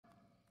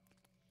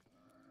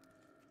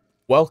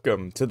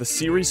Welcome to the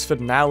series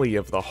finale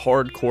of the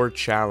Hardcore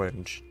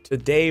Challenge.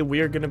 Today we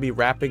are going to be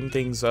wrapping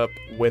things up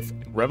with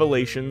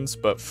revelations,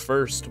 but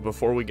first,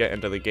 before we get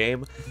into the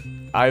game,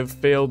 I've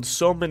failed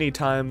so many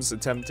times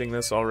attempting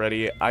this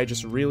already. I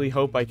just really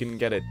hope I can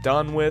get it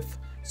done with,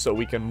 so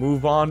we can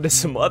move on to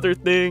some other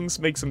things,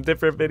 make some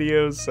different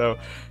videos. So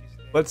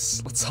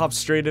let's hop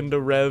straight into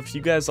Rev.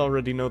 You guys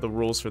already know the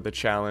rules for the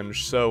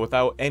challenge, so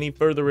without any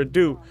further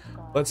ado,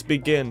 let's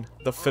begin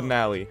the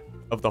finale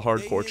of the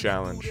Hardcore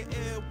Challenge.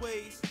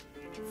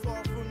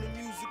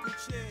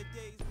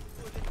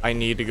 I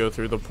need to go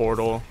through the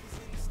portal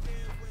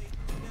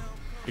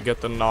to get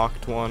the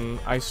knocked one.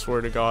 I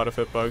swear to God, if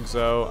it bugs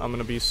out, I'm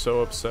gonna be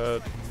so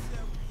upset.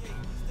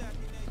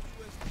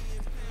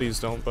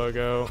 Please don't bug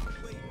out.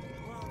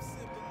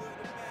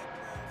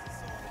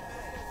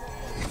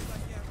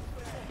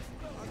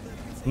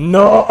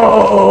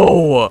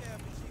 No!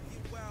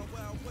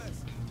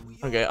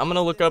 Okay, I'm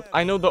gonna look up.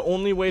 I know the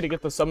only way to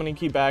get the summoning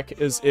key back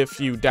is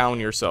if you down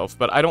yourself,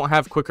 but I don't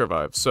have quick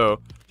revive, so.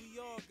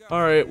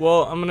 Alright,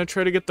 well, I'm gonna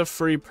try to get the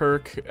free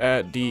perk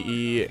at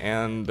DE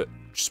and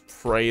just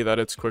pray that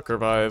it's quick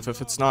revive. If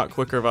it's not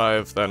quick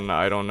revive, then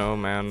I don't know,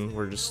 man.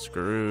 We're just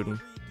screwed.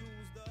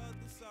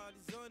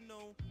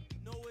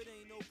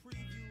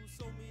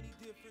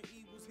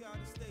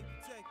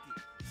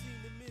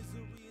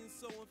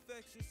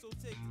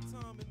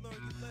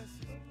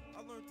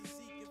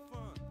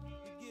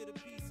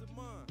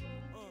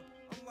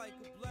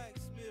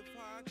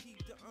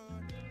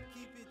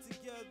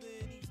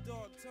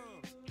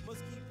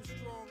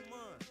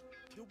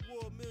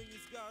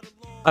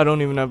 I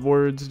don't even have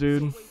words,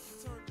 dude.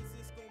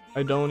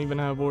 I don't even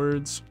have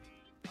words.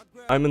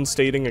 I'm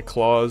instating a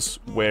clause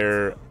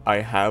where I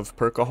have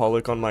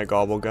Perkaholic on my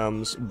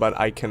Gobblegums, but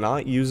I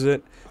cannot use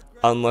it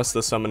unless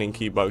the summoning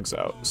key bugs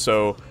out.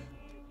 So,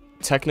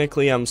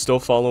 technically, I'm still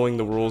following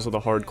the rules of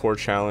the Hardcore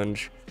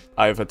Challenge.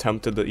 I've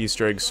attempted the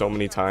Easter egg so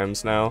many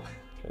times now.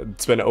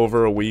 It's been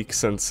over a week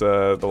since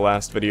the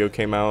last video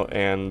came out,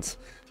 and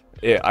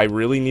I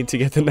really need to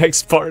get the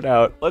next part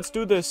out. Let's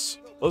do this.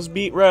 Let's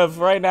beat Rev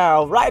right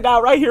now,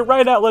 right here,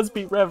 right now. Let's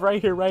beat Rev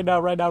right here, right now,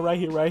 right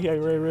here, right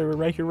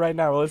here, right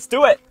now. Let's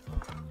do it.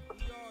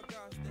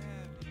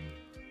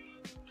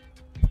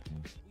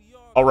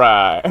 All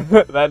right,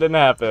 that didn't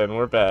happen.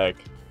 We're back.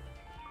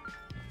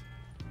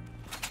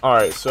 All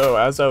right, so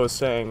as I was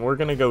saying, we're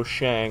gonna go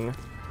Shang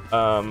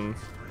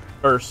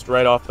first,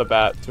 right off the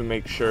bat, to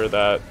make sure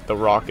that the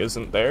rock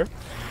isn't there.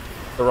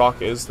 The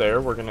rock is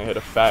there. We're gonna hit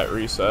a fat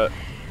reset.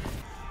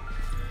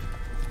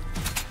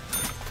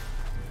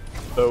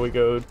 So we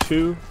go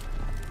 2,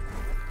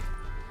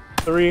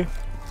 3,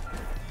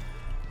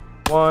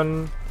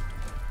 1,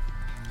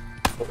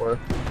 4.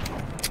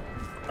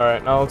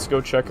 Alright, now let's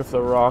go check if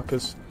the rock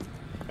is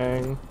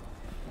Shang.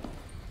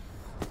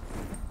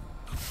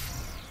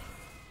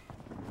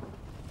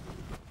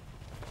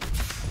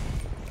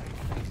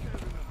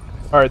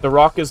 Alright, the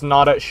rock is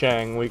not at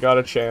Shang. We got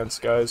a chance,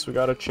 guys. We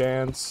got a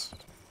chance.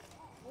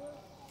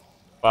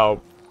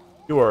 Wow,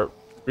 you are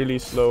really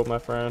slow, my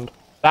friend.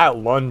 That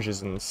lunge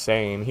is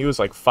insane. He was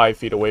like 5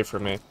 feet away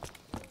from me.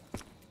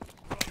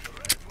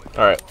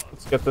 Alright,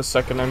 let's get the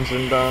second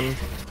engine done.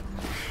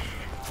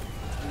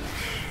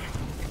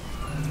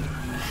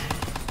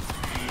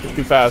 You're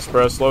too fast,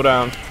 bro. Slow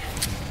down.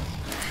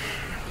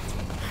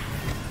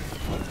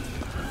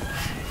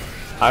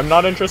 I'm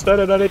not interested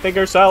in anything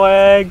you're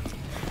selling.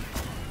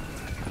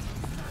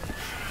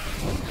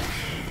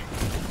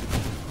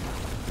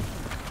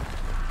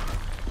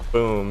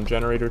 Boom.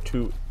 Generator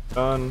 2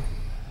 done.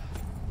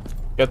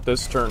 Get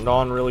this turned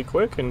on really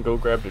quick and go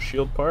grab the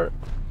shield part.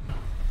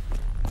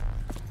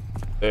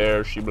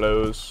 There she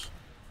blows.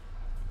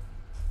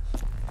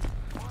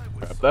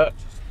 Grab that.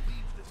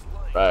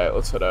 Right,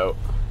 let's head out.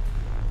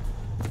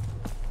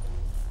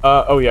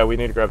 Oh yeah, we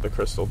need to grab the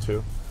crystal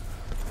too.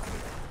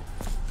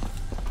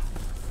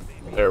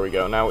 There we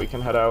go, now we can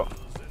head out.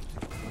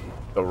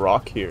 The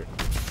rock here.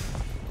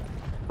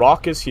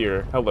 Rock is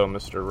here. Hello,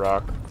 Mr.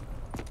 Rock.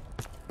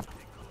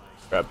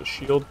 Grab the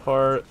shield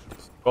part.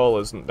 Skull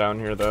isn't down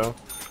here though.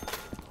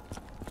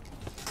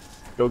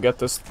 Go get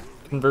this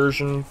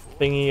conversion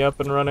thingy up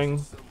and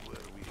running.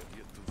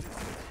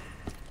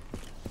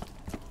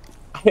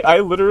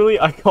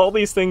 I call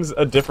these things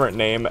a different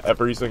name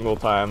every single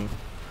time.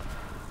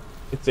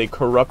 It's a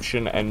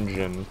corruption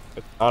engine.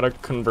 It's not a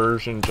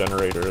conversion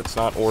generator. It's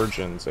not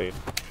Origins.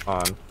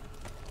 On.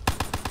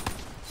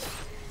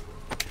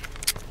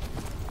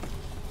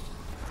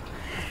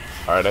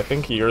 Alright, I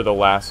think you're the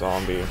last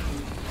zombie.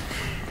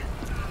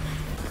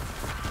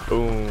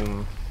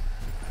 Boom.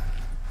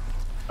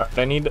 Alright,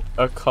 I need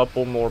a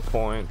couple more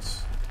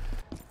points.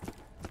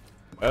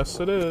 Yes,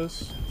 it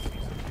is.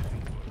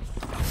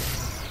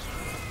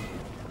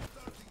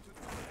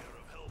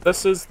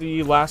 This is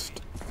the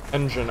last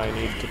engine I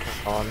need to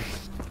turn on.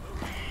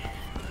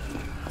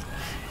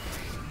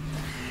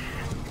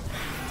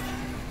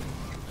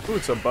 Ooh,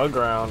 it's a bug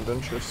round.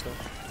 Interesting.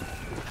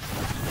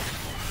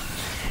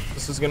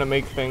 This is gonna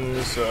make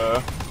things,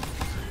 a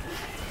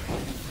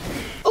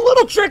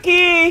little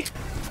tricky!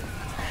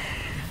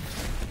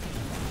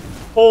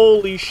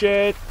 Holy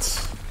shit!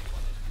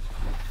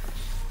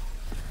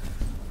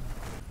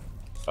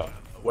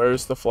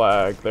 Where's the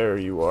flag? There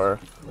you are.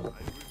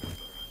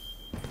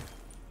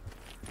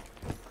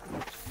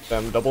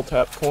 Them double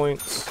tap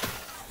points.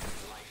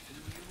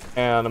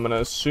 And I'm gonna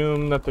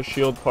assume that the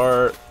shield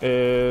part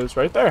is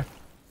right there.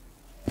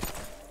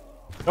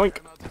 Yoink!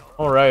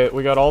 Alright,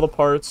 we got all the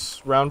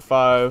parts. Round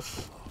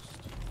 5.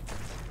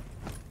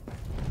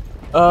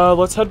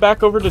 Let's head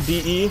back over to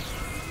DE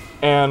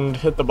and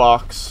hit the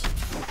box.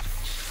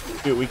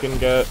 See what we can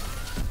get.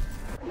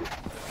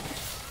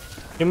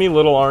 Give me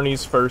little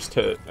Arnie's first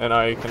hit, and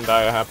I can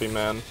die a happy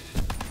man.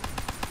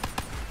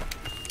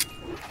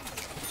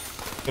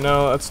 You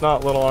know, it's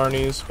not little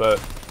Arnie's,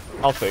 but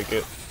I'll take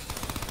it.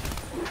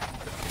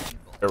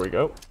 There we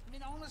go. I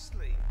mean,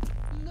 honestly,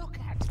 look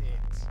at it.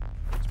 It's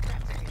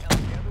practically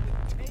healthier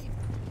than the tape.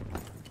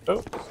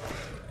 Oh.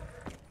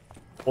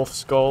 Wolf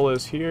Skull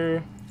is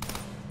here.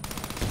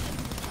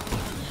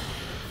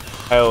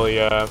 Hell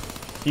yeah.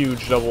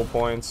 Huge double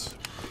points.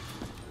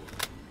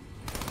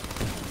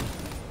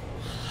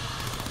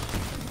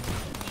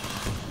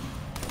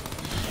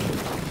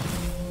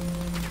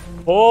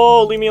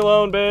 Oh, leave me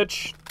alone,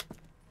 bitch.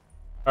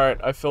 Alright,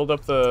 I filled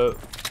up the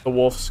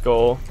wolf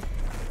skull.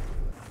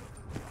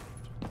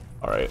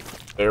 Alright,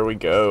 there we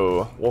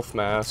go. Wolf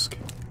mask.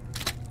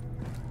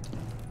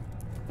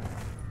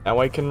 Now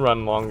I can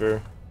run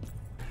longer.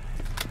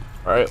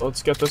 Alright,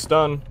 let's get this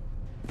done.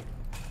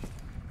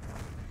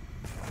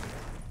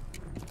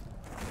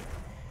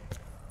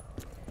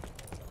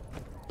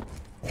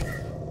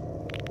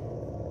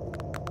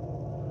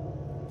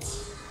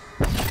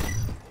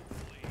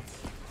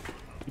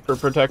 Keeper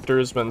Protector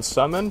has been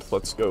summoned.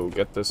 Let's go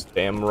get this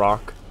damn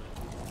rock.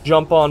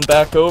 Jump on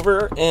back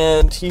over,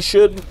 and he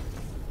should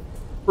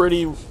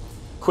pretty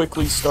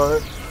quickly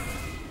start.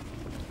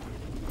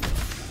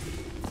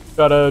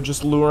 Gotta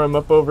just lure him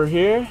up over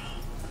here.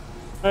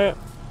 Alright.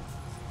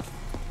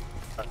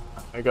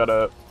 I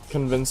gotta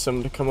convince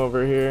him to come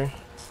over here.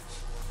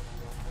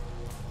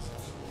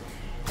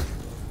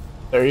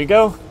 There you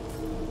go.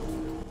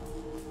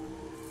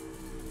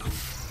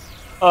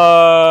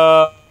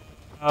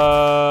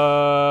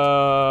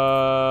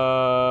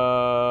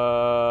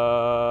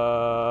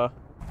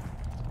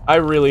 I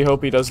really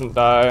hope he doesn't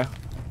die.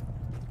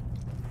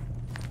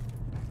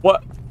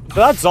 What? Did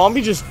that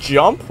zombie just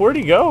jump? Where'd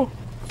he go?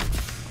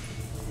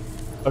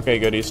 Okay,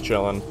 good, he's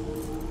chilling.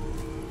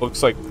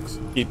 Looks like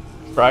he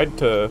tried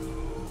to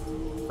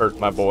hurt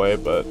my boy,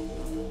 but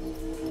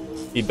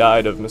he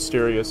died of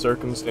mysterious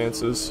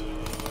circumstances.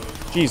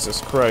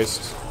 Jesus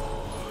Christ.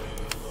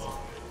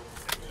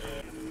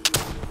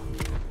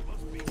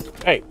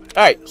 Hey,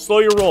 hey, slow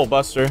your roll,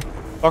 Buster.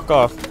 Fuck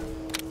off.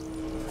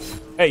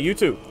 Hey, you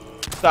too.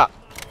 Stop.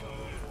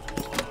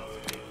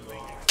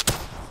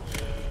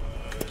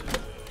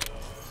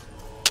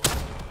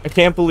 I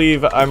can't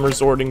believe I'm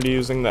resorting to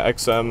using the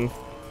XM.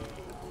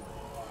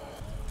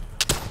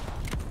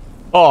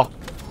 Oh,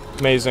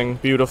 amazing,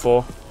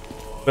 beautiful,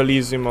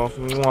 bellissimo.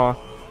 Mwah.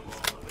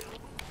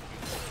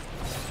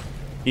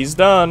 He's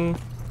done.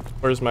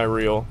 Where's my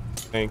reel?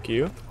 Thank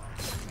you.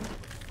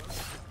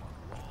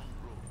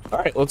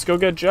 Alright, let's go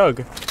get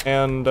Jug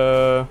and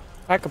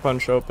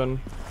Pack-a-Punch open.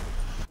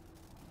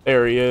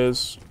 There he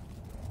is.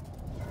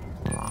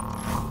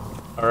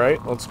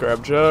 Alright, let's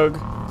grab Jug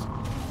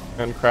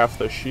and craft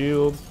the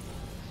shield.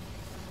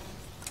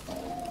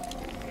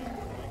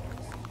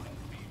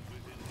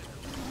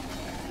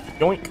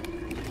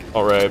 Yoink.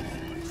 Alright.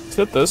 Let's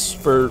hit this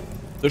for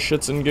the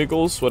shits and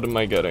giggles. What am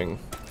I getting?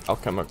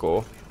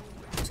 Alchemical.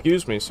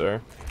 Excuse me,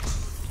 sir.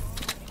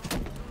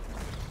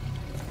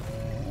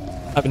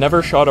 I've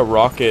never shot a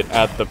rocket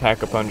at the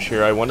Pack-a-Punch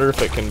here. I wonder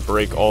if it can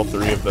break all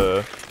 3 of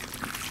the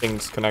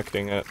things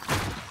connecting it.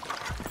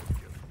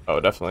 Oh,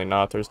 definitely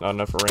not. There's not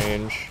enough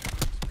range.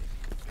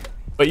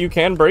 But you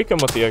can break them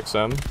with the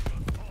XM.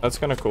 That's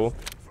kind of cool.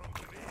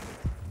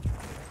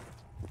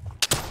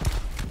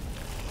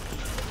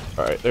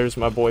 Alright, there's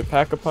my boy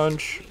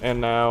Pack-a-Punch, and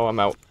now I'm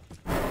out.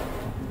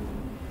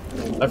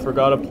 I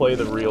forgot to play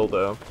the reel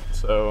though,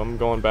 so I'm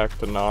going back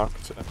to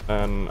Noct,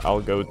 and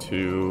I'll go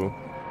to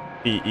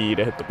DE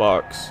to hit the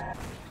box.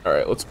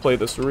 Alright, let's play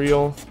this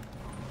reel.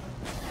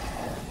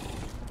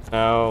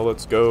 Now,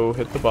 let's go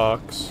hit the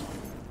box.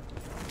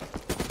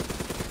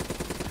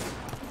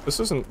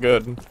 This isn't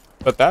good,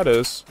 but that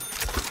is.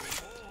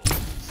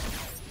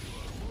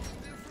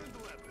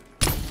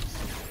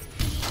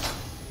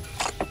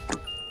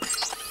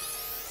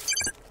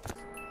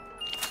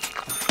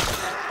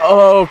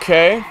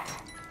 Okay.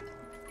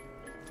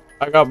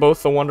 I got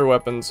both the wonder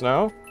weapons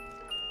now.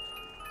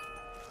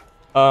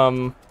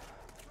 I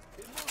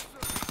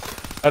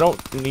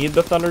don't need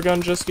the thunder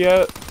gun just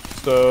yet,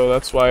 so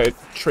that's why I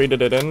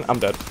traded it in. I'm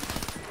dead.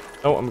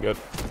 No, I'm good.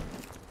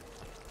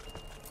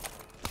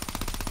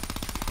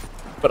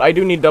 But I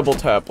do need double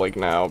tap, like,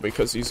 now,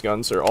 because these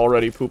guns are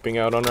already pooping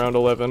out on round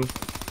 11.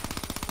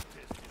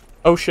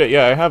 Oh shit,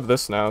 yeah, I have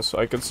this now, so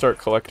I could start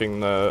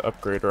collecting the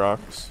upgrade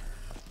rocks.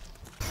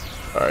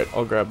 Alright,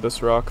 I'll grab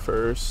this rock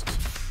first.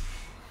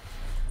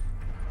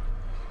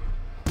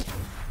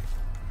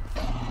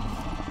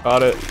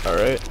 Got it.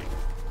 Alright.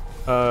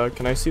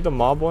 Can I see the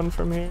mob one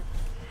from here?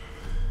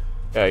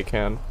 Yeah, I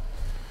can.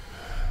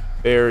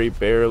 Very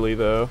barely,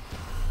 though.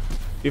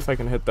 See if I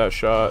can hit that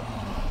shot.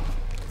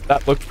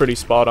 That looked pretty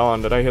spot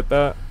on. Did I hit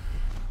that?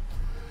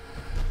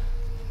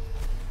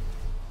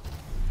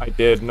 I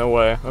did. No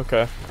way.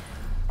 Okay.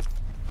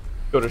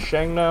 Go to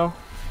Shang now.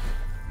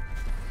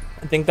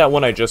 I think that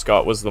one I just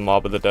got was the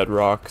Mob of the Dead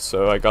Rock,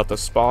 so I got the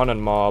spawn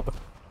and mob.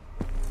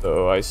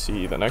 So I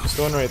see the next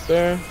one right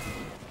there.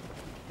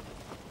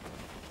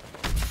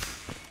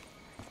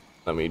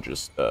 Let me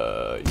just,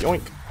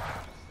 yoink.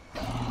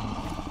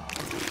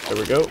 There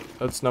we go.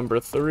 That's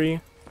number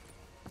 3.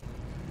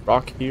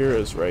 Rock here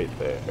is right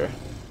there.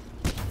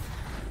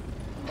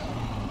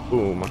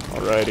 Boom.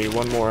 Alrighty,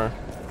 one more.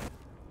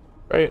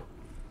 Right?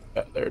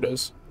 Yeah, there it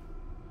is.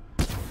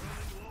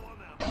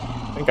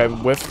 I think I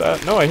whiffed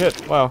that. No, I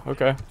hit. Wow,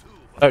 okay.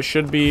 That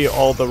should be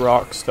all the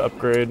rocks to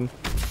upgrade.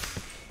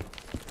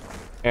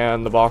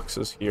 And the box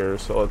is here,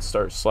 so let's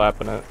start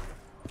slapping it.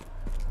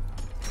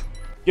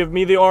 Give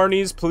me the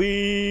Arnies,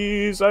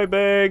 please, I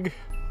beg.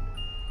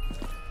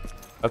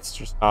 That's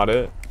just not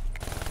it.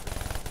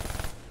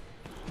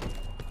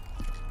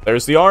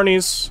 There's the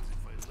Arnies.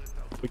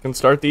 We can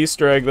start the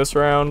Easter egg this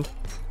round.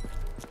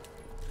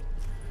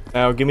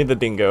 Now, give me the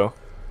dingo.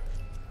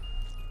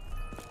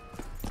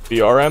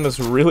 BRM is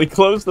really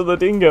close to the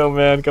dingo,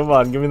 man. Come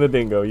on, give me the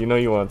dingo. You know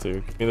you want to.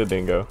 Give me the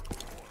dingo.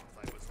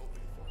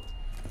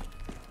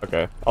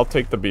 Okay, I'll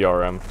take the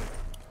BRM.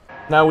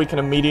 Now we can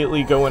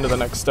immediately go into the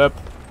next step.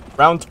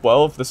 Round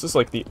 12, this is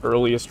like the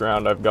earliest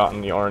round I've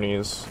gotten the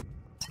Arnies.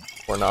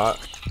 Or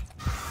not.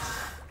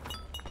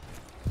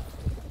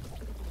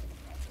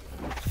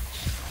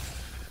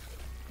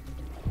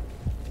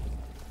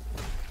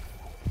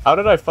 How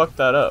did I fuck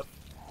that up?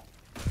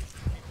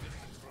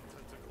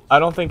 I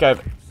don't think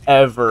I've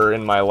ever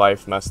in my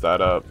life messed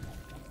that up.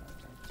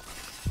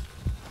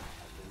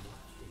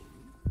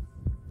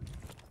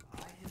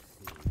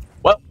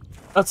 Well,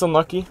 that's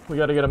unlucky. We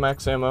gotta get a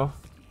max ammo.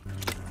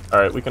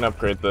 Alright, we can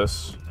upgrade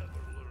this.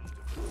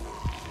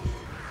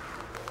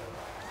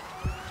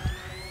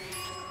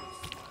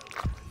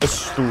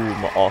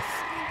 Zoom off.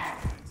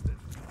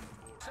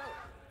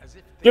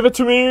 Give it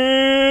to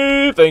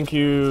me! Thank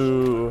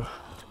you.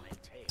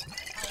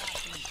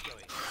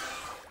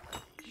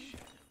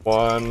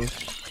 1,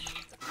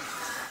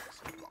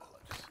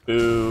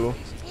 2,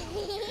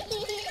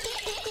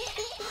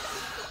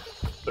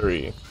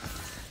 3.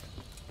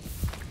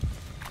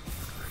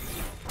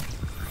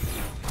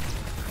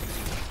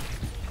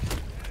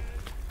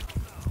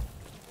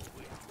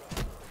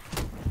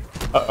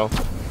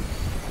 Uh-oh.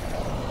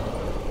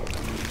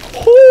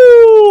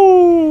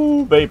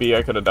 Ooh, baby,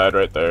 I could have died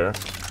right there.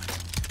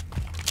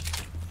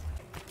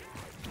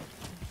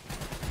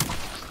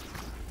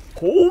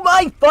 Oh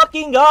my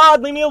fucking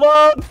god, leave me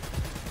alone!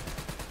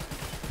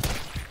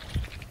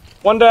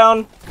 One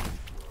down.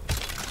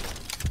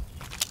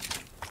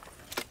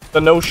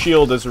 The no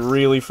shield is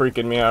really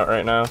freaking me out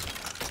right now.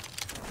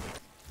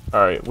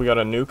 Alright, we got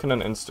a nuke and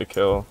an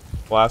insta-kill.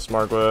 Blast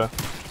Margwa.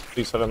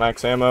 Please have a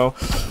max ammo.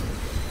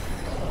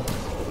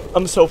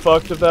 I'm so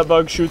fucked if that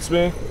bug shoots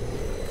me.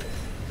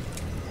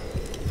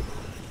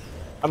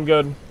 I'm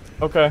good.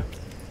 Okay.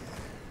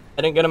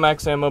 I didn't get a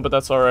max ammo, but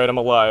that's alright. I'm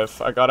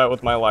alive. I got out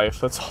with my life.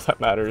 That's all that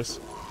matters.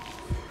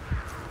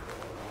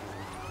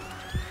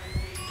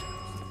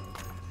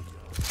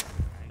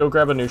 Go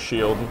grab a new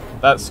shield.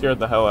 That scared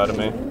the hell out of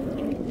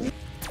me.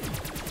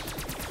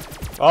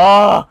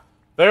 Ah!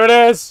 There it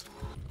is!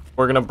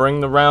 We're gonna bring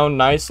the round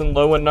nice and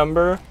low in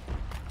number.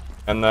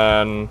 And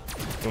then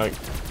I'm gonna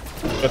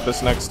get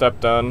this next step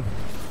done.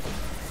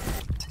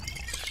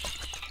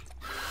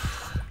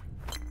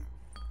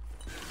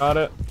 Got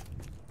it.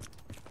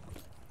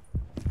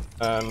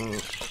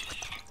 And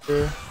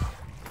here.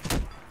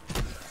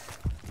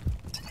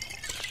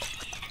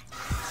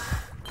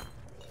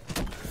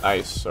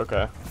 Nice,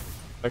 okay.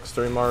 Next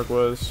 3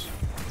 Margwas.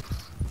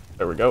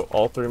 There we go,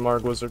 all 3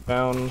 Margwas are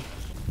down.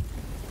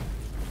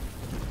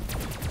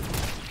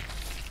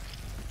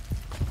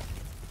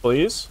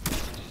 Please?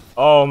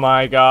 Oh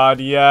my god,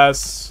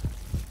 yes!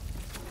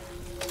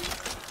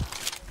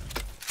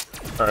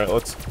 Alright,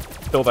 let's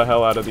kill the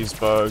hell out of these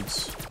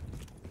bugs.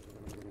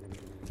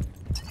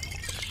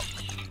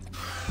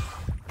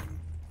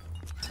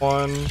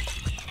 One,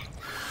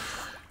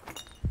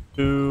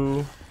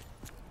 2,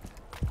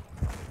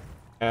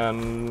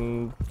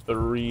 and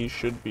 3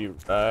 should be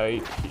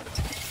right here.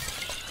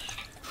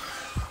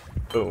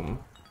 Boom.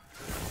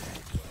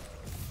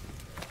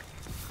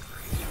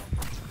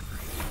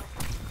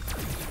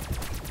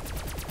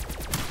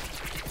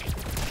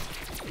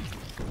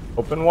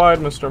 Open wide,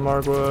 Mr.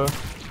 Margwa.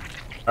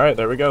 Alright,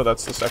 there we go.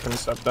 That's the second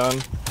step done.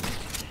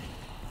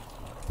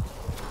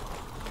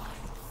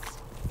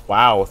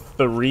 Wow,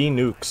 3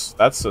 nukes.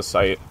 That's the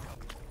sight.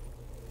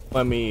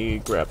 Let me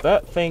grab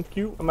that. Thank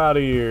you. I'm out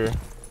of here.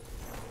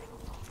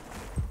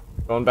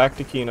 Going back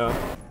to Kina.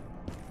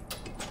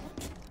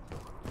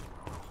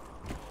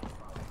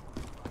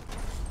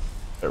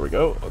 There we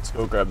go. Let's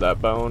go grab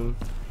that bone.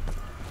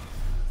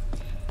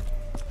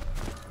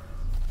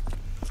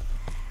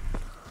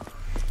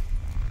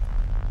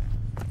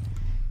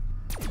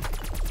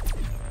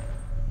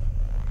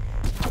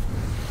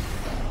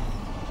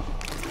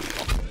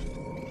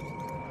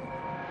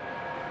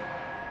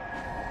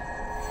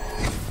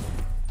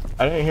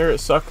 I didn't hear it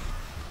suck.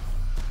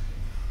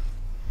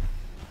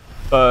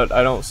 But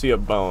I don't see a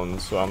bone,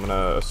 so I'm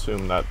gonna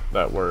assume that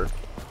that worked.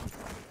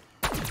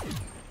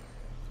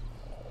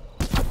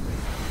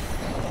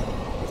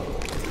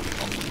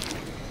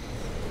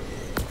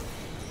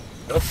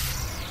 Yep.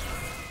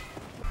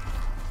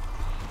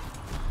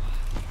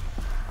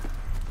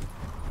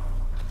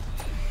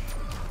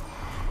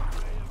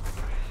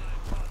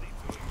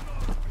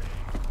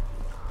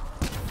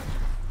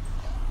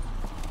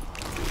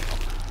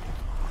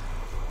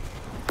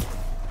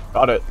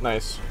 Got it,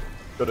 nice.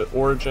 Go to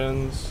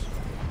origins.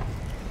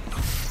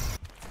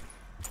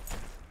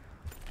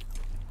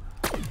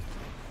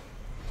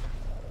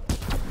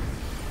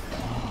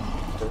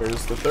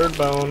 There's the third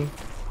bone.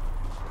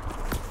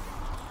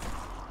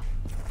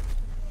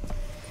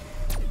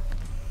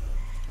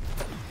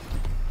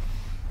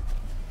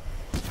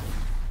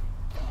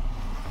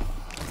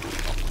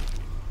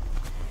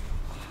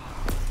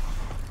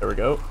 There we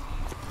go.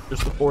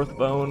 There's the fourth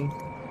bone.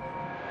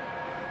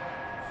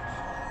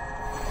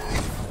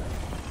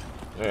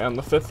 And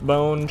the fifth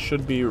bone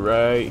should be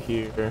right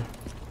here.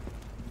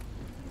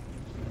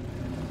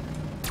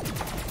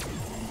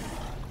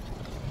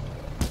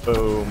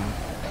 Boom.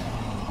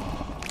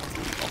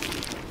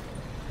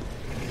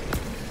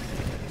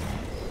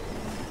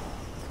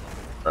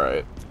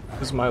 Alright.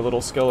 Is my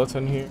little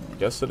skeleton here?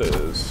 Yes, it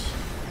is.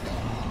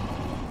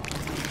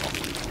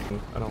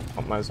 I don't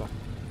want my zombie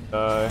to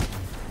die.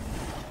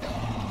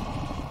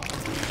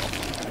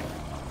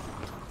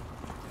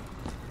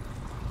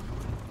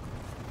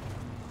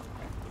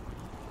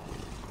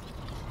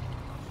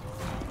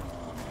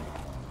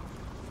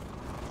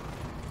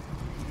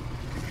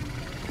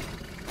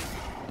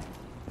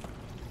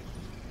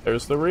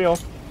 There's the reel.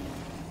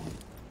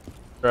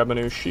 Grab a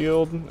new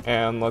shield,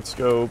 and let's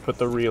go put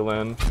the reel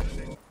in.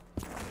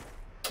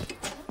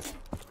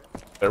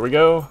 There we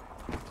go.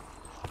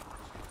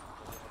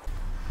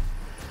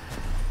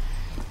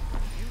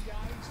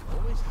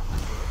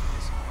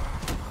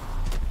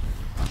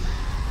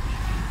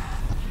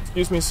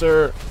 Excuse me,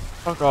 sir.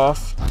 Fuck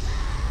off.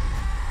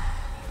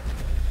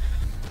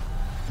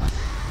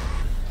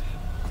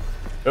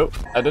 Oh,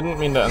 I didn't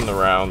mean to end the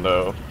round,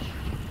 though.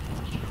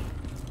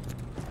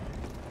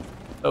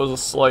 That was a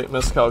slight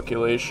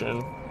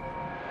miscalculation.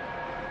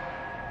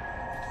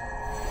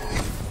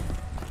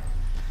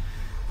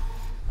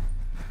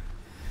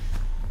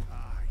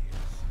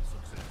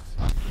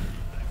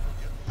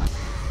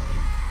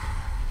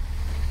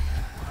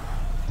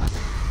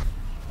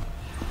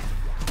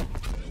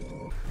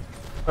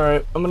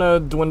 Alright, I'm gonna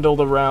dwindle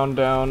the round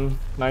down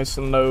nice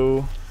and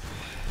low.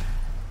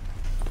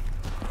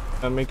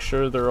 And make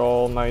sure they're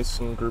all nice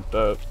and grouped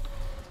up.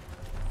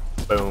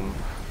 Boom.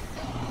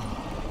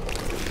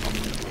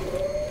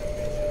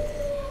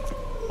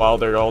 While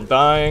they're all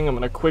dying, I'm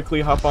gonna quickly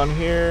hop on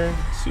here,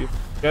 see if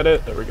I get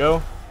it. There we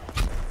go.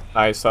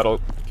 Nice, that'll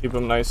keep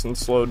them nice and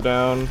slowed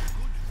down.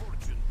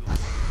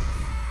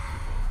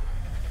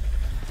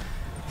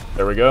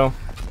 There we go.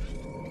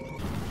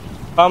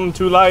 Come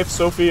to life,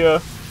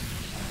 Sophia.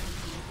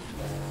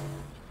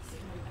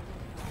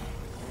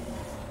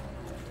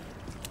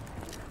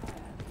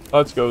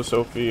 Let's go,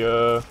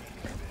 Sophia.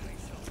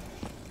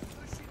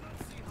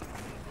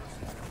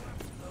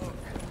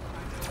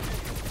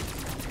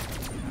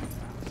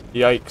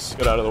 Yikes,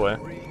 get out of the way.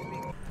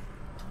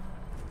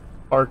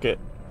 Park it.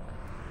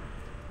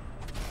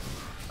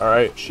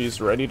 Alright, she's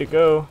ready to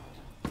go.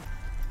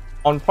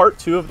 On part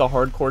 2 of the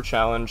hardcore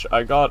challenge,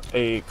 I got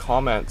a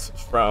comment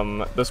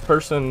from this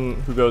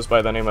person who goes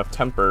by the name of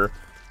Temper,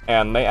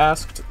 and they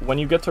asked, when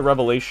you get to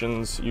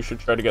Revelations, you should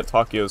try to get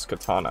Takio's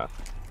katana.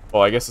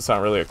 Well, I guess it's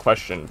not really a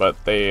question,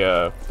 but they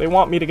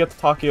want me to get the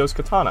Takio's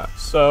katana,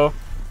 so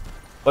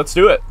let's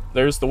do it.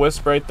 There's the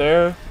wisp right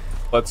there.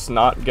 Let's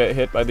not get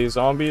hit by these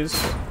zombies.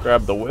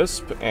 Grab the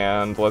wisp,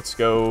 and let's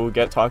go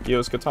get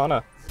Takio's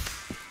katana.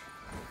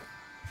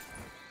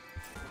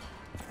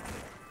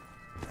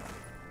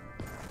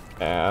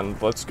 And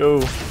let's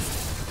go.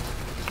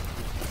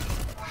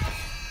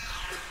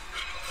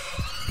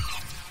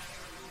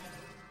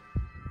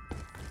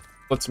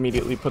 Let's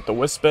immediately put the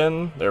wisp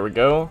in. There we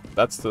go.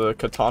 That's the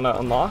katana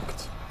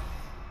unlocked.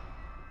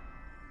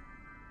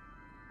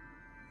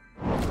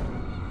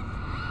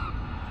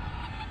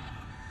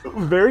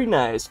 Very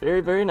nice.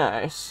 Very, very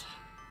nice.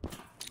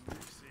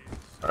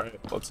 Alright,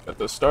 let's get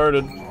this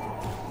started.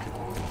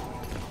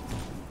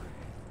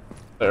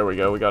 There we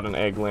go. We got an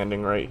egg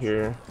landing right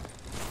here.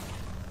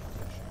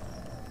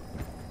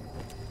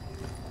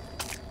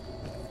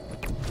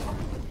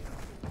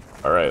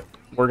 Alright,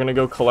 we're gonna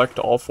go collect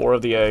all 4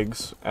 of the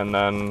eggs, and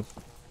then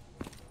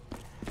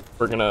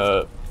we're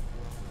gonna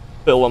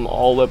fill them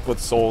all up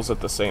with souls at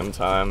the same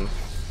time.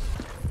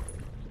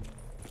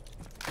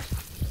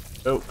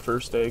 Oh,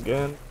 first egg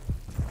in.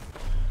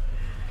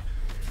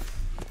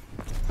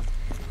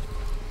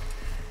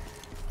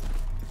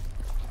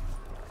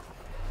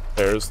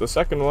 There's the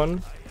second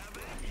one.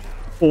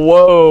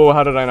 Whoa,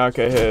 how did I not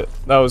get hit?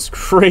 That was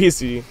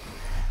crazy.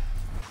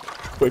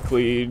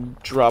 Quickly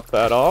drop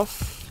that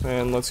off,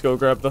 and let's go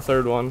grab the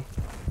third one.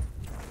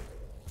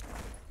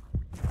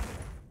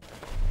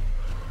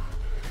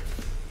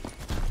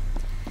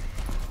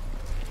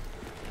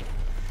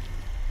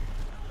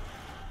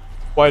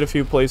 quite a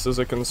few places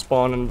it can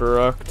spawn in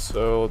Baruch,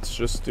 so let's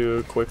just do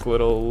a quick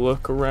little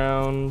look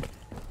around.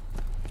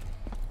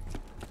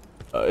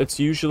 It's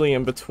usually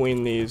in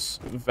between these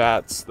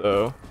vats,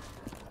 though.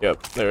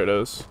 Yep, there it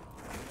is.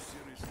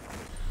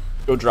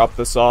 Go drop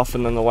this off,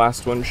 and then the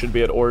last one should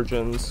be at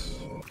Origins.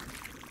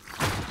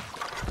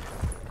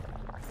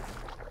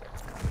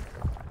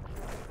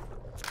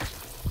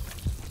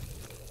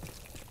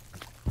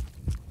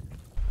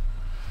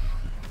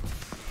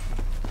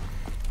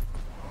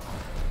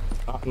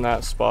 Not in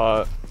that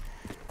spot.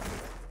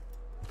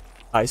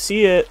 I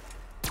see it.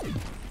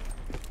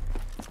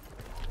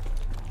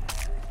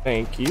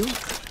 Thank you.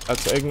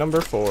 That's egg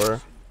number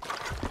 4.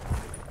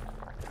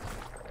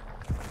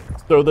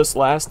 Throw this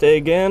last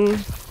egg in,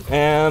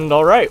 and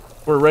alright,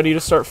 we're ready to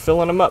start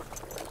filling them up.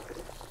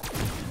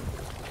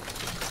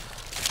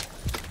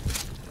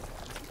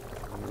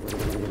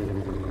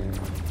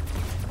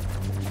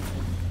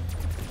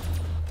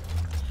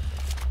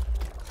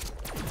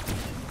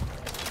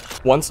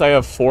 Once I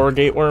have 4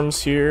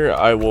 gateworms here,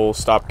 I will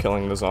stop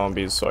killing the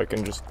zombies so I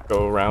can just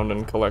go around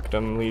and collect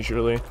them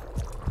leisurely.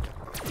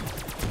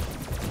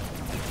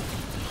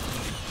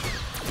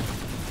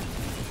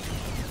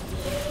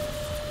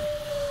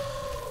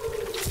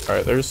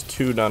 Alright, there's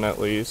 2 done at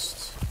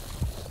least.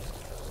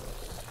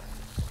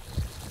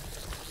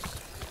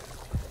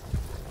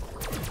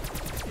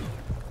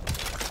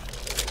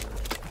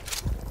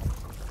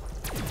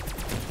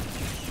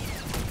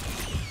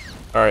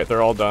 Alright,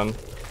 they're all done.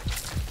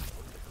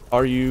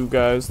 Are you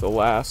guys the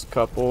last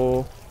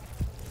couple?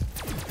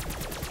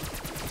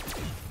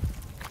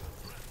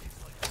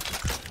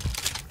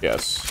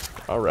 Yes.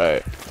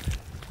 Alright.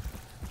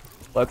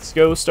 Let's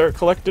go start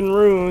collecting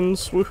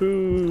runes.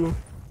 Woohoo!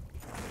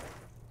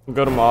 We'll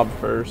go to mob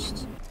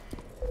first.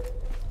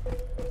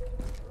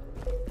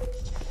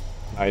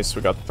 Nice,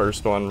 we got the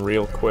first one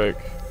real quick.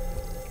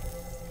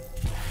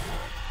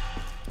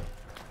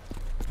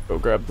 Go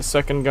grab the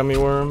second gummy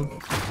worm.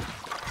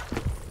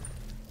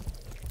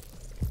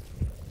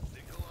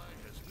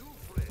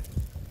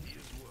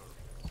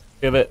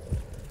 Give it.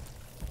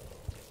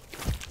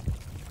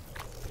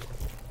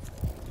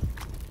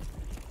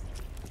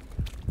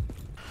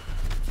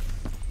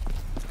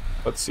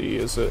 Let's see,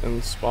 is it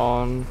in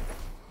spawn?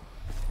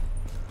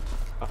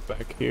 Not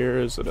back here,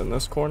 is it in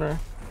this corner?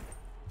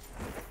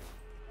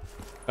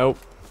 Nope.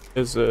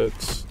 Is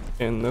it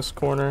in this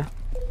corner?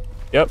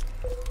 Yep.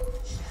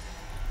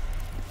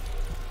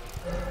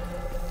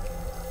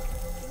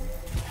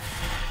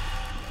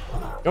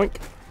 Yoink.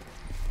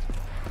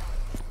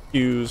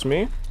 Excuse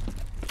me.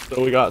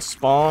 So we got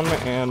spawn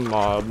and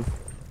mob.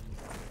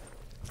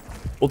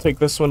 We'll take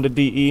this one to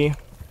DE.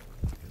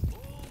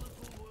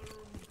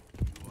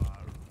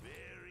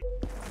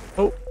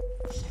 Oh.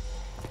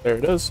 There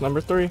it is,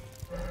 number 3.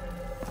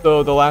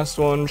 So the last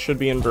one should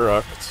be in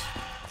Baruch.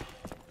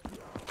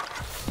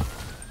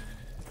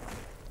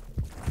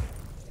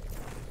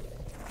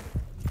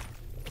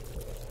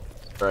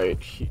 Right.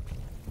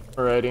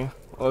 Alrighty.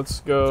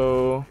 Let's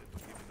go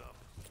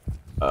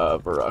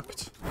Baruch.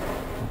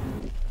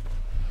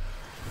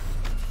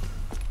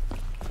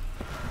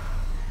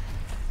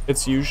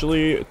 It's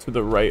usually to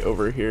the right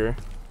over here.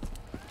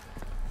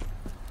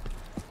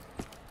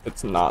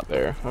 It's not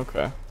there.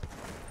 Okay.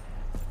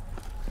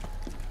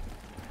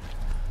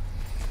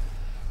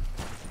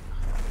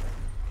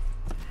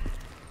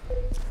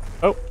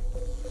 Oh.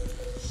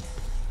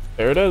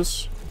 There it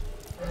is.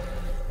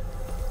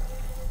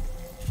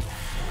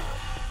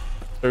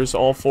 There's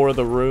all 4 of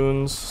the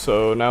runes,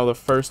 so now the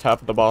first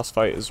half of the boss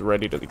fight is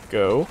ready to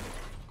go.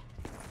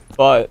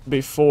 But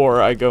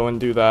before I go and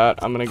do that,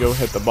 I'm gonna go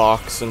hit the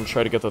box and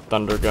try to get the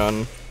thunder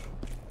gun.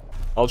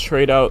 I'll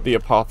trade out the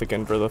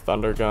apothecant for the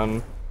thunder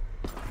gun.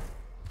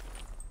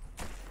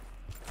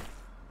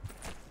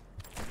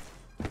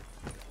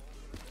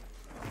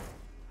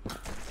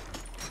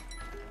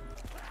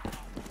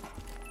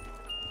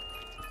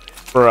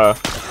 Bruh.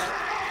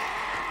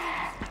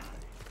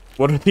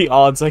 What are the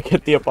odds I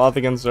get the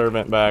apothecant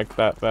servant back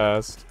that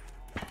fast?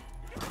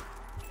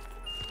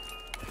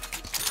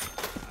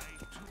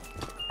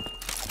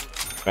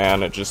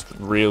 Man, it just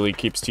really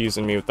keeps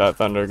teasing me with that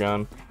thunder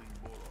gun.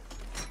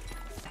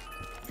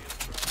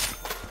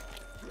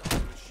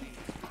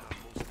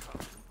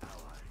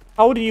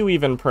 How do you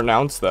even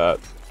pronounce that?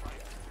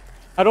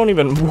 I don't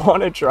even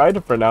want to try to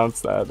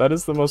pronounce that. That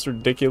is the most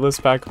ridiculous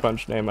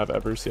pack-a-punch name I've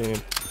ever seen.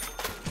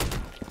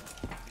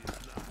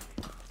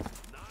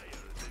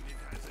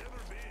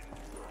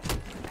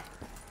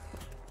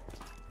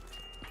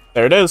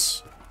 There it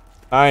is.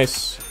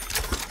 Nice.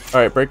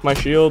 Alright, break my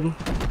shield.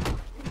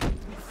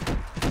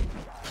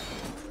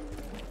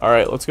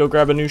 Alright, let's go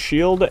grab a new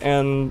shield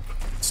and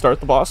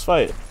start the boss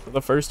fight.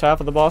 The first half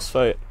of the boss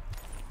fight.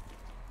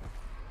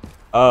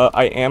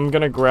 I am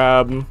gonna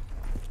grab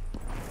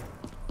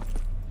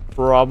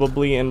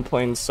probably in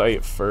plain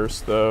sight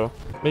first, though.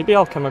 Maybe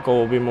alchemical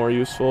will be more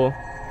useful.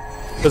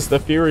 Because the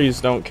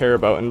Furies don't care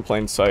about in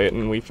plain sight,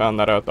 and we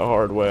found that out the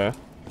hard way.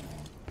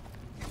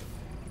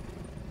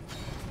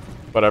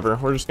 Whatever,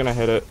 we're just gonna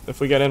hit it. If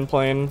we get in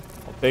plain,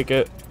 I'll take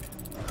it.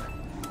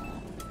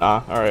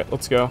 Ah, alright,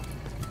 let's go.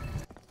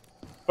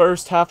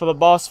 First half of the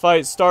boss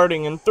fight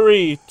starting in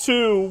 3,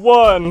 2,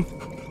 1.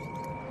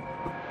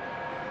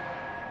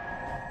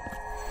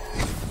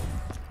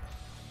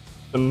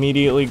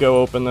 Immediately go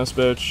open this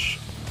bitch.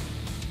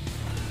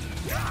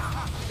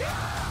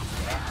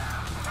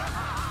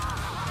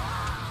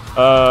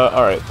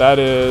 Alright, that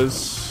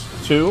is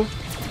 2.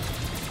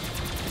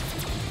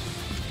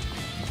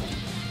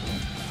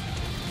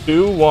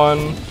 2,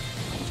 1.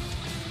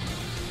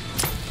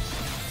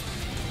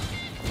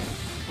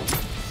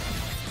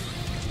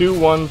 2,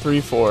 1,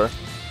 3, 4.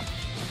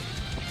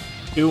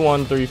 2,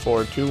 1, 3,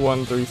 4. 2,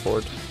 1, 3, 4.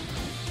 Is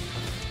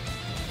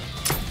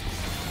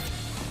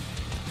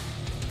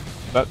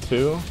that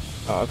 2?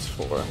 Oh, that's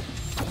 4.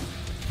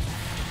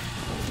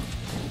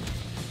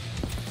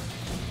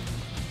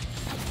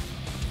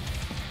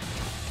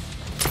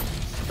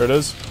 There it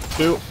is.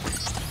 2.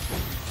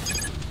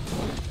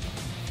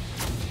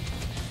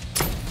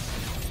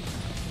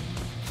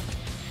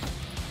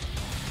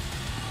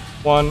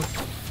 1.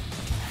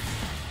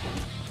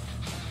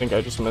 I think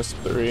I just missed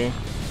 3.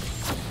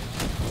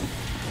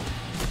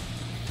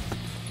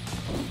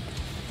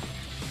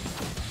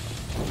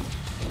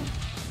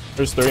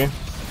 There's 3.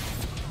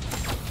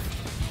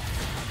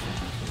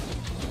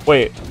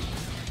 Wait.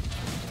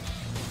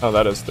 Oh,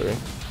 that is 3.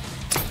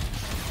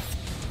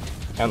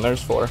 And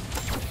there's 4.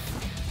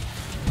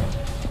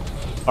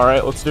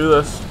 Alright, let's do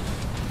this.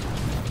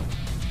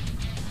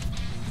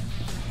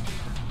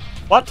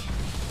 What?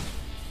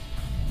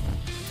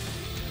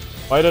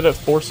 Why did it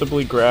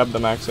forcibly grab the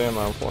max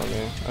ammo for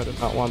me? I did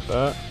not want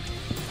that.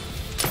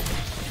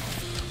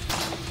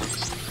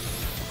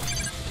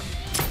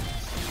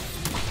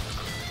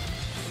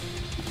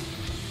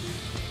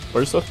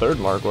 Where's the third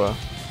Margwa?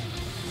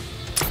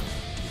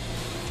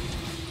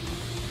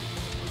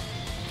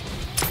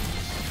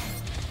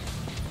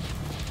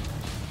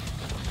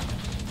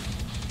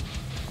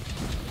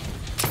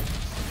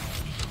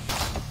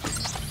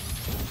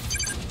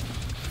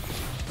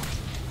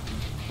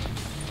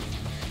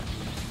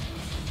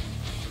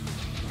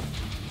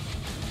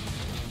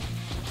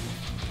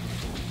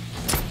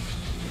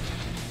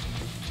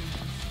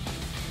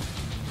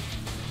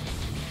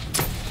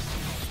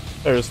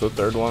 There's the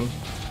third one.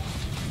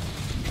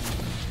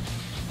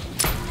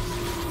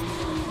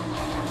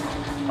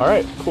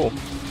 Alright, cool.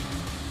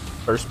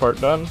 First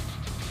part done.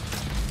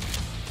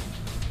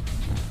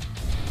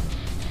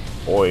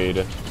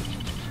 Void.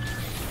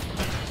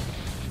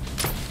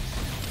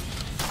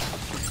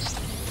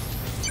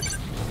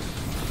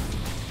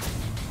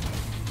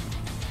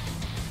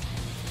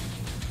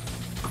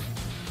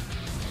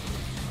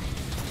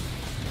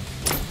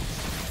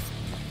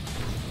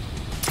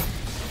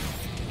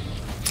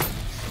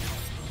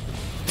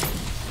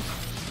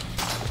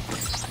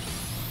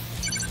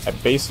 I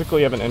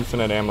basically have an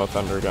infinite ammo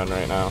thunder gun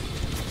right now.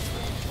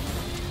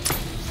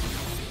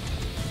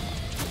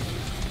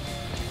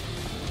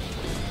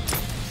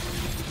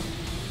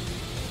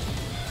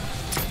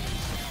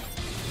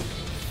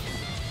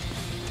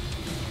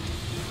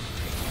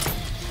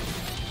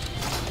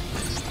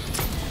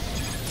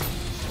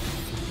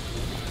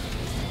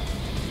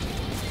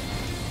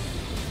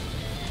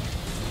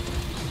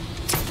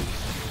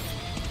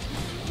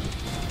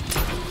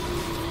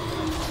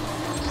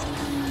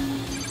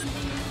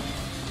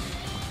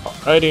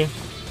 Alrighty,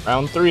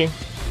 round 3.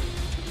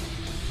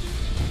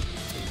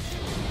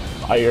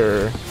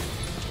 Fire.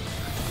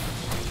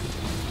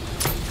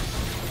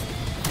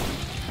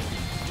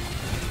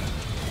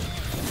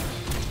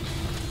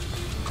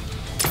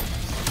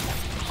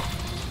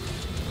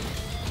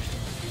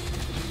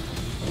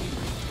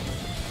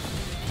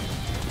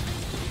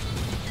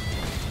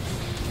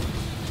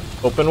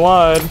 Open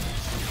wide.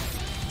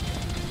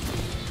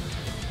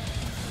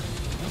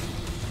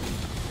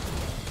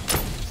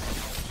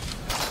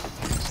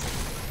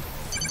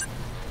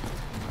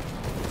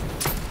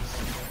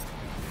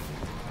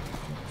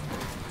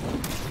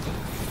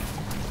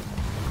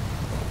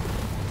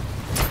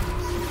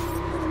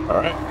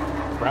 Alright,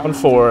 round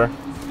 4.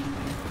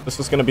 This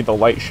is gonna be the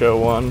light show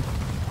one.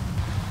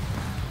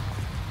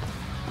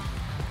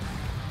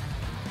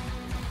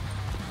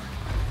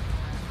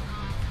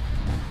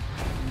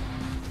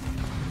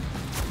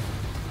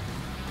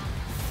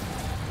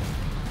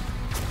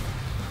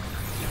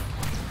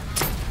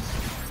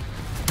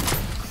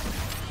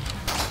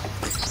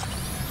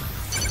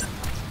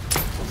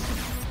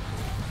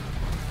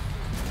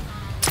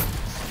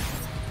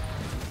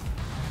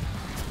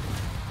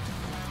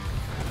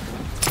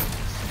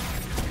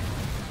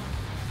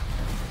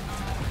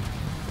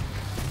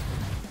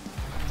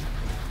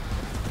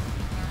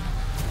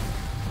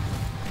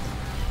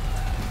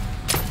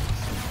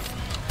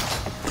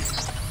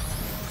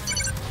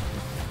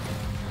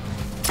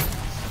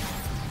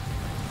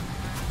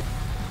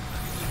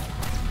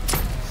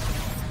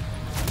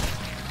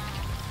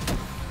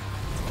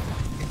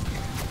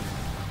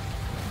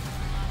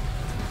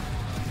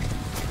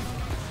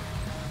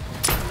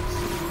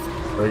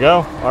 There we go.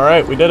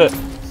 Alright, we did it.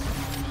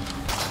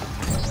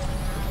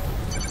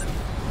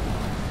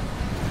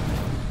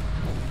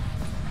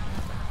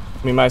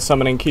 Give me my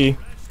summoning key.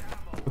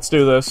 Let's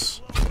do this.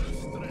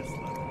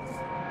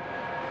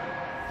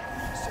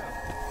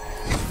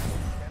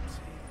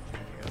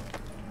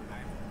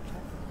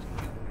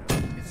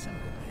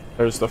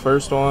 There's the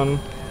first one.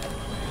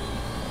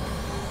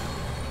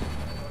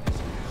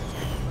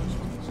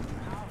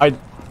 I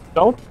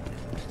don't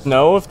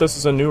know if this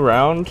is a new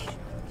round.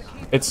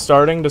 It's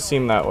starting to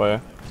seem that way.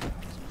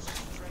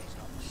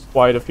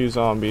 Quite a few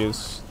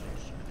zombies.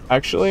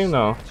 Actually,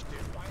 no.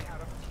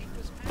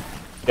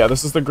 Yeah,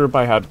 this is the group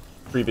I had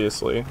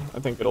previously. I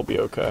think it'll be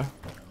okay.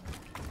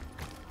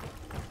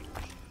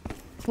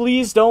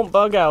 Please don't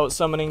bug out,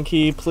 summoning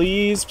key.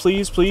 Please,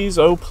 please, please.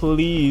 Oh,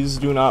 please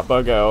do not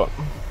bug out.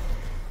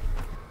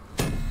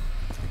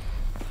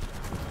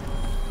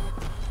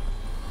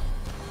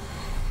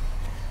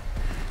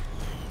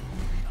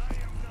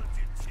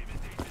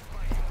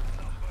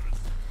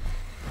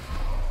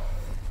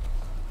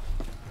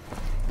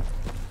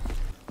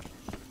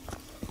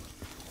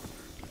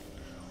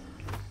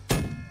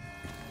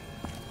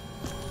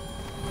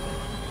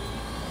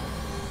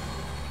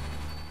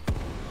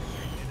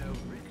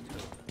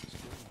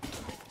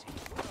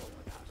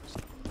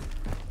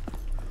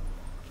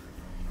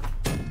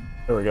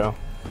 There we go.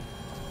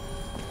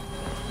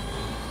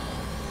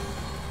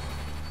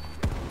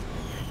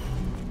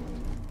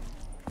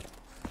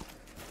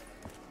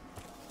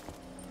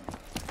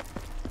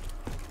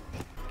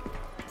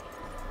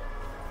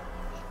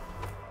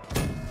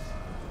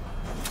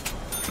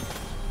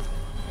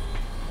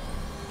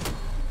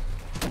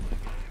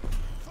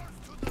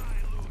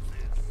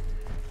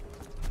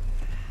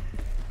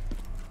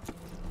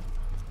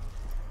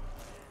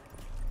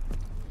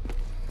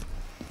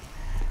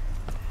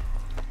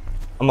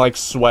 I'm like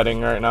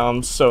sweating right now.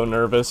 I'm so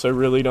nervous. I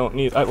really don't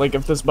need. Like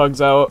if this bugs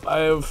out,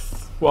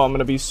 well, I'm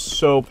gonna be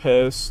so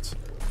pissed.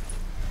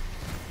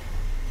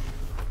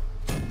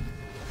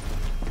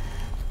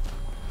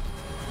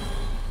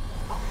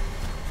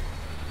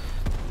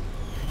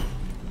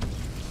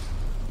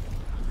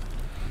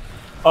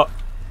 Oh.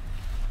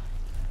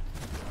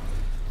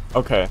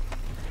 Okay.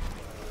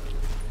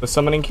 The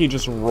summoning key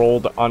just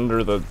rolled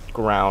under the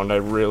ground. I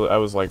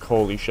was like,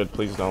 holy shit,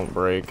 please don't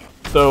break.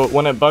 So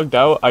when it bugged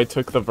out, I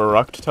took the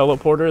Verrucht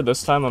teleporter.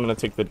 This time I'm going to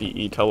take the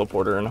DE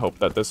teleporter and hope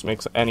that this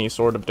makes any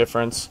sort of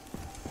difference.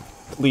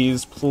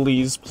 Please,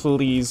 please,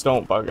 please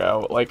don't bug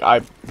out. Like,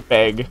 I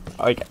beg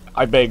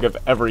of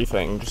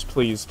everything. Just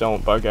please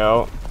don't bug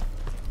out.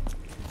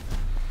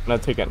 I'm going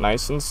to take it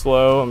nice and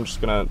slow. I'm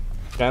just going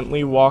to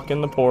gently walk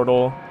in the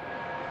portal.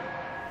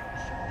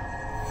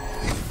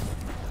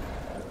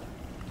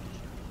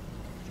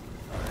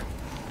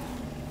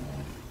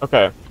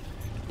 Okay.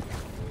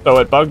 So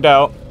it bugged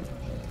out.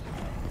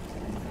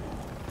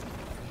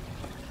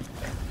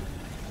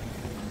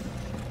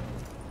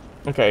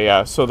 Okay,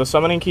 yeah, so the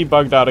summoning key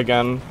bugged out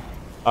again,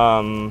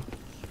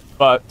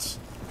 but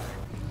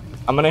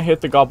I'm gonna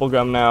hit the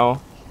Gobblegum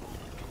now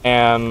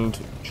and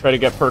try to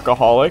get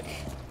Perkaholic,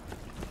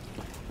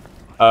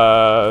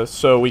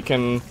 so we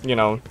can, you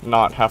know,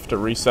 not have to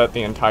reset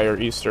the entire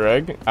Easter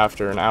egg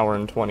after an hour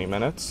and 20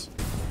 minutes.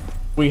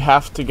 We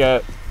have to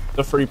get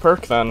the free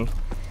perk then.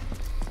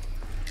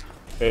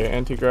 Okay,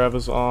 anti-grav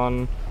is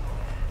on.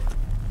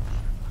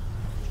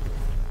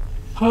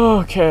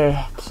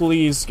 Okay,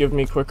 please give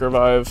me quick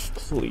revive.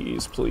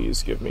 Please,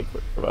 please give me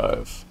quick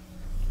revive.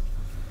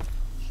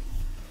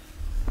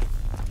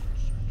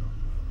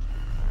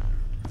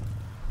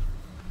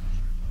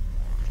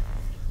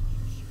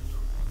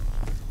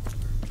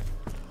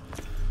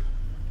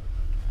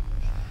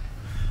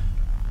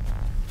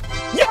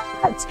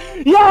 Yes!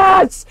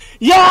 Yes!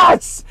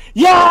 Yes!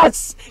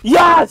 Yes!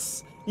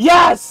 Yes!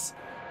 Yes!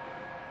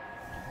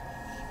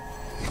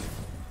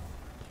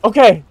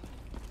 Okay,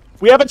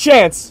 we have a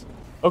chance.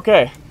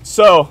 Okay,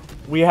 so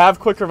we have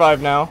quick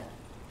revive now.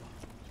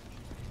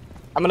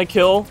 I'm gonna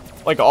kill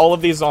like all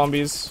of these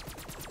zombies.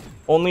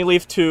 Only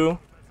leave 2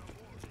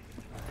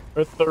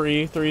 or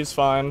 3. 3 is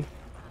fine.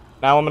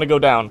 Now I'm gonna go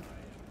down.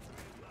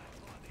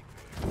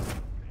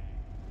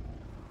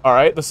 All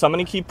right, the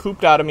summoning key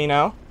pooped out of me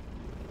now.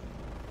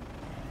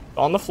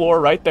 On the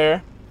floor, right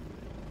there.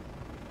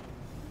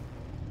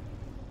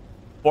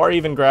 Before I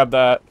even grab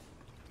that.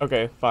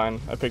 Okay,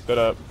 fine. I picked it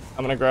up.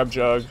 I'm gonna grab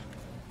Jug.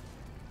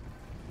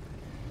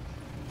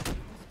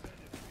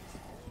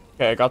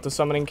 Okay, I got the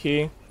summoning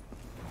key.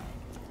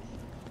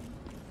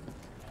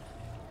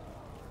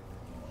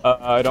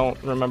 I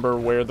don't remember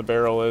where the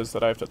barrel is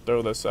that I have to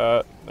throw this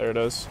at. There it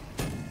is.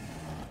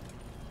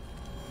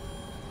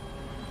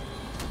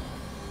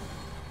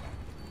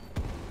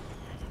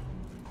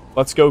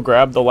 Let's go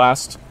grab the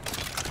last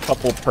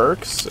couple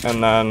perks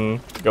and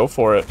then go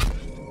for it.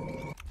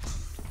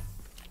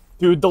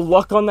 Dude, the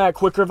luck on that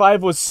quick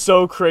revive was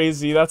so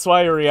crazy. That's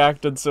why I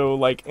reacted so,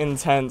 like,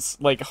 intense.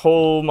 Like,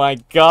 oh my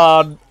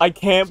god. I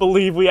can't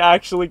believe we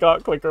actually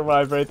got quick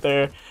revive right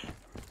there.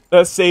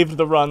 That saved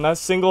the run. That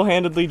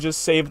single-handedly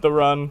just saved the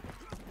run.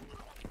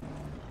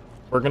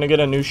 We're gonna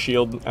get a new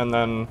shield and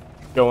then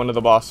go into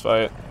the boss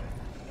fight.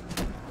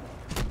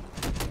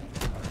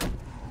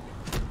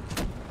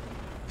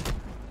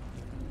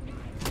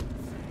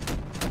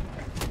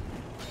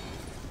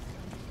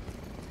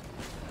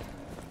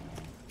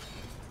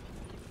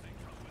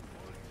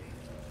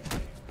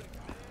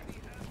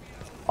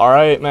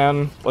 Alright,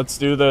 man. Let's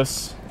do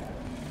this.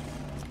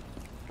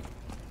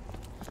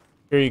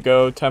 Here you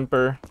go,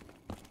 Temper.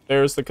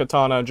 There's the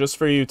katana, just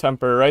for you,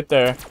 Temper, right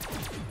there.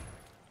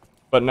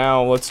 But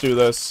now, let's do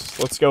this.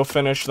 Let's go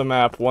finish the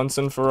map once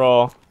and for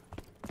all.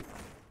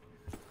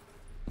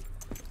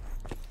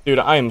 Dude,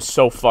 I am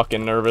so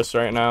fucking nervous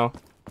right now.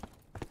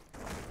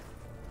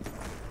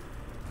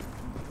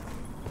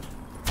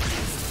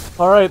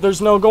 Alright,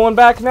 there's no going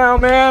back now,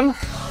 man.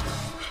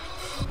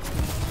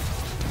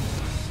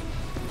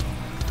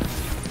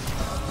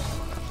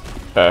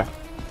 Okay.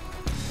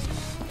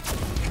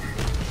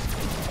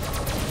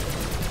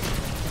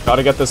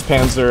 Gotta get this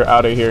Panzer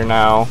out of here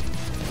now.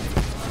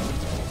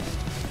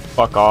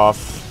 Fuck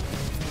off.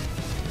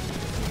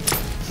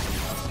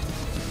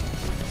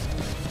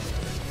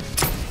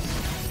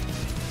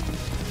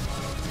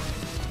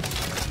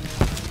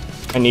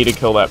 I need to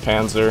kill that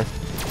Panzer.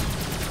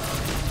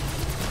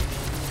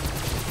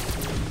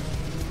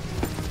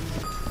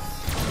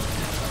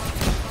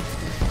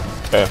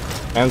 Okay,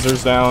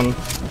 Panzer's down.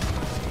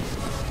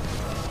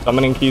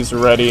 Summoning keys are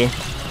ready.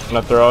 I'm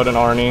gonna throw out an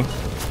Arnie.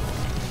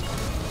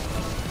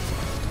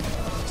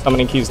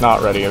 Summoning key's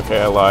not ready.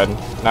 Okay, I lied.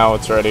 Now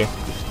it's ready.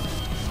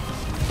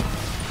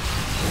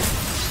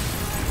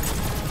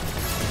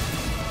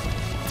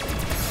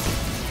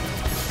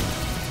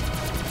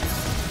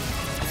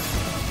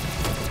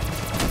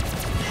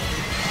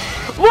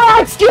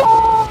 Let's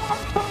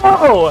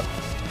go!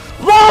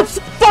 Let's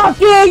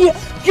fucking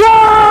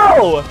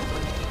go!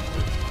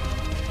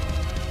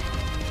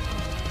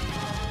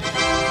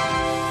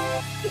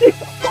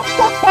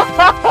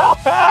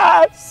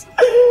 Yes!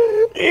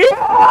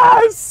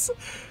 Yes!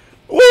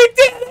 We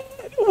did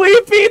it!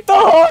 We beat the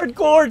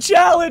hardcore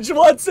challenge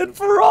once and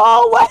for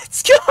all!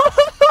 Let's go!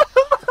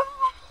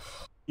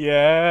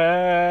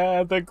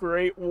 Yeah, the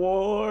Great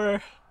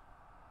War.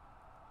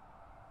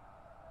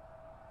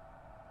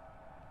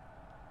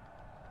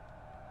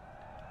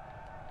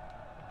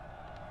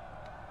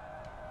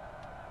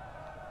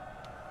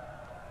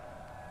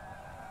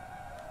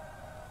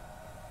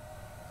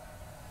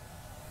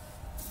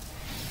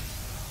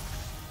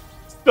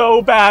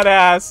 So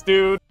badass,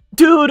 dude.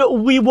 Dude,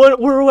 we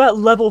were at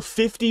level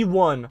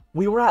 51.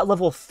 We were at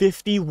level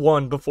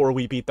 51 before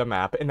we beat the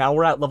map, and now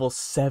we're at level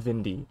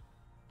 70.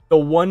 The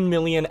 1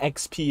 million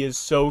XP is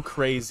so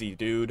crazy,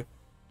 dude.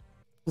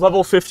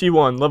 Level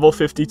 51, level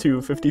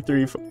 52,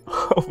 53.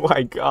 Oh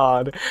my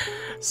god.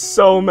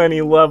 So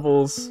many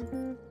levels.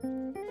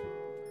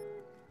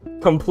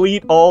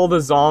 Complete all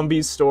the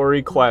zombie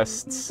story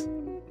quests.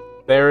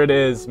 There it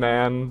is,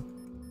 man.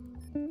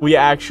 We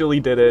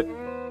actually did it.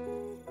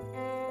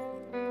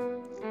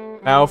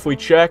 Now if we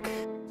check...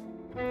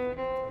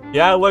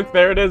 Yeah, look,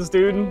 there it is,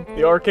 dude.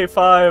 The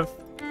RK5.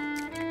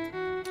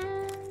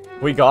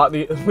 We got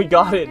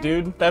it,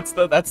 dude. That's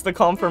the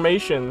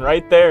confirmation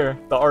right there.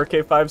 The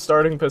RK5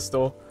 starting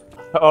pistol.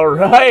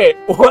 Alright,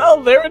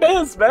 well, there it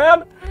is,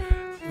 man.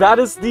 That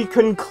is the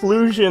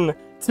conclusion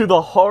to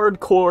the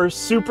hardcore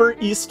super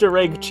Easter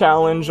egg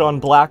challenge on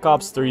Black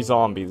Ops 3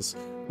 Zombies.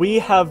 We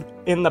have,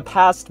 in the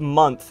past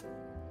month,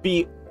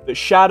 beat the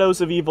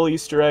Shadows of Evil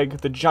Easter egg,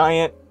 the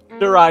Giant,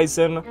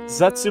 Eisen,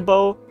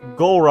 Zetsubou,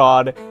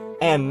 Gorod,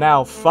 and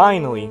now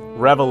finally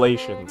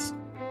Revelations.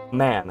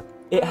 Man,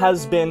 it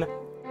has been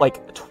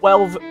like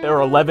 12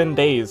 or 11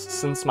 days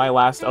since my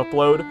last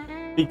upload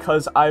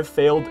because I've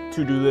failed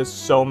to do this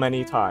so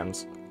many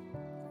times.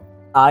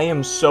 I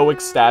am so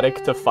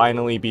ecstatic to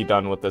finally be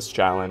done with this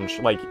challenge.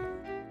 Like,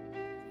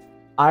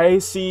 I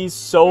see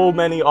so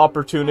many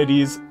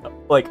opportunities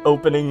like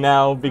opening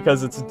now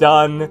because it's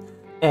done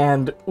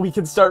and we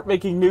can start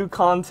making new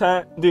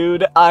content,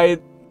 dude.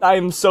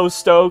 I'm so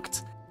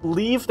stoked.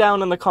 Leave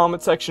down in the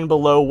comment section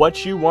below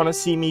what you want to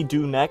see me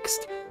do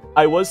next.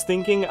 I was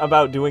thinking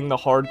about doing the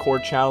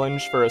hardcore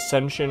challenge for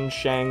Ascension,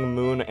 Shang,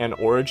 Moon, and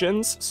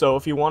Origins, so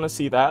if you want to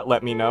see that,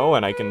 let me know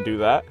and I can do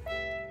that.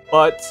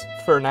 But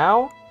for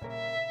now,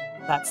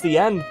 that's the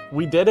end.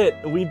 We did it.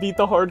 We beat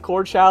the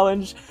hardcore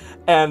challenge,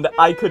 and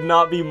I could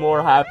not be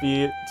more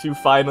happy to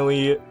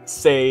finally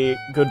say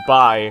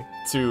goodbye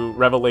to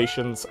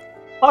Revelations,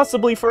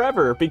 possibly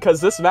forever, because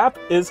this map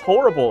is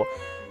horrible.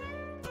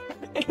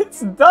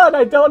 It's done!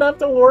 I don't have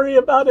to worry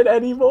about it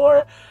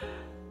anymore!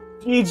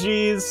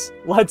 GG's,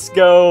 let's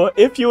go.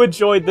 If you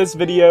enjoyed this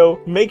video,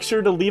 make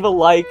sure to leave a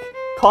like,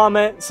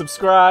 comment,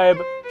 subscribe,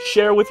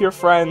 share with your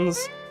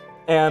friends,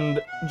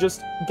 and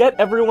just get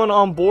everyone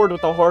on board with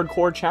the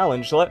hardcore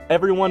challenge. Let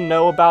everyone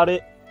know about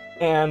it,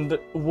 and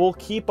we'll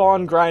keep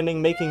on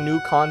grinding, making new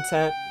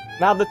content.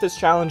 Now that this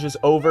challenge is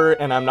over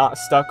and I'm not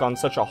stuck on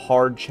such a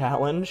hard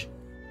challenge,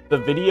 the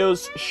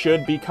videos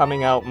should be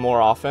coming out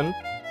more often.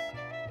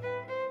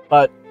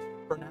 But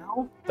for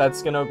now,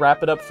 that's gonna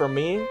wrap it up for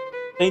me.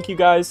 Thank you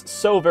guys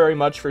so very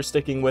much for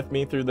sticking with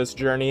me through this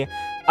journey.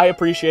 I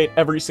appreciate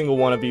every single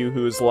one of you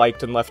who's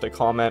liked and left a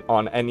comment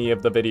on any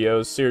of the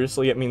videos.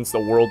 Seriously, it means the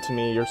world to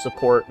me. Your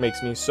support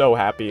makes me so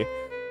happy.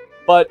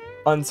 But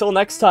until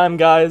next time,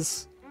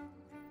 guys,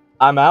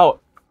 I'm out.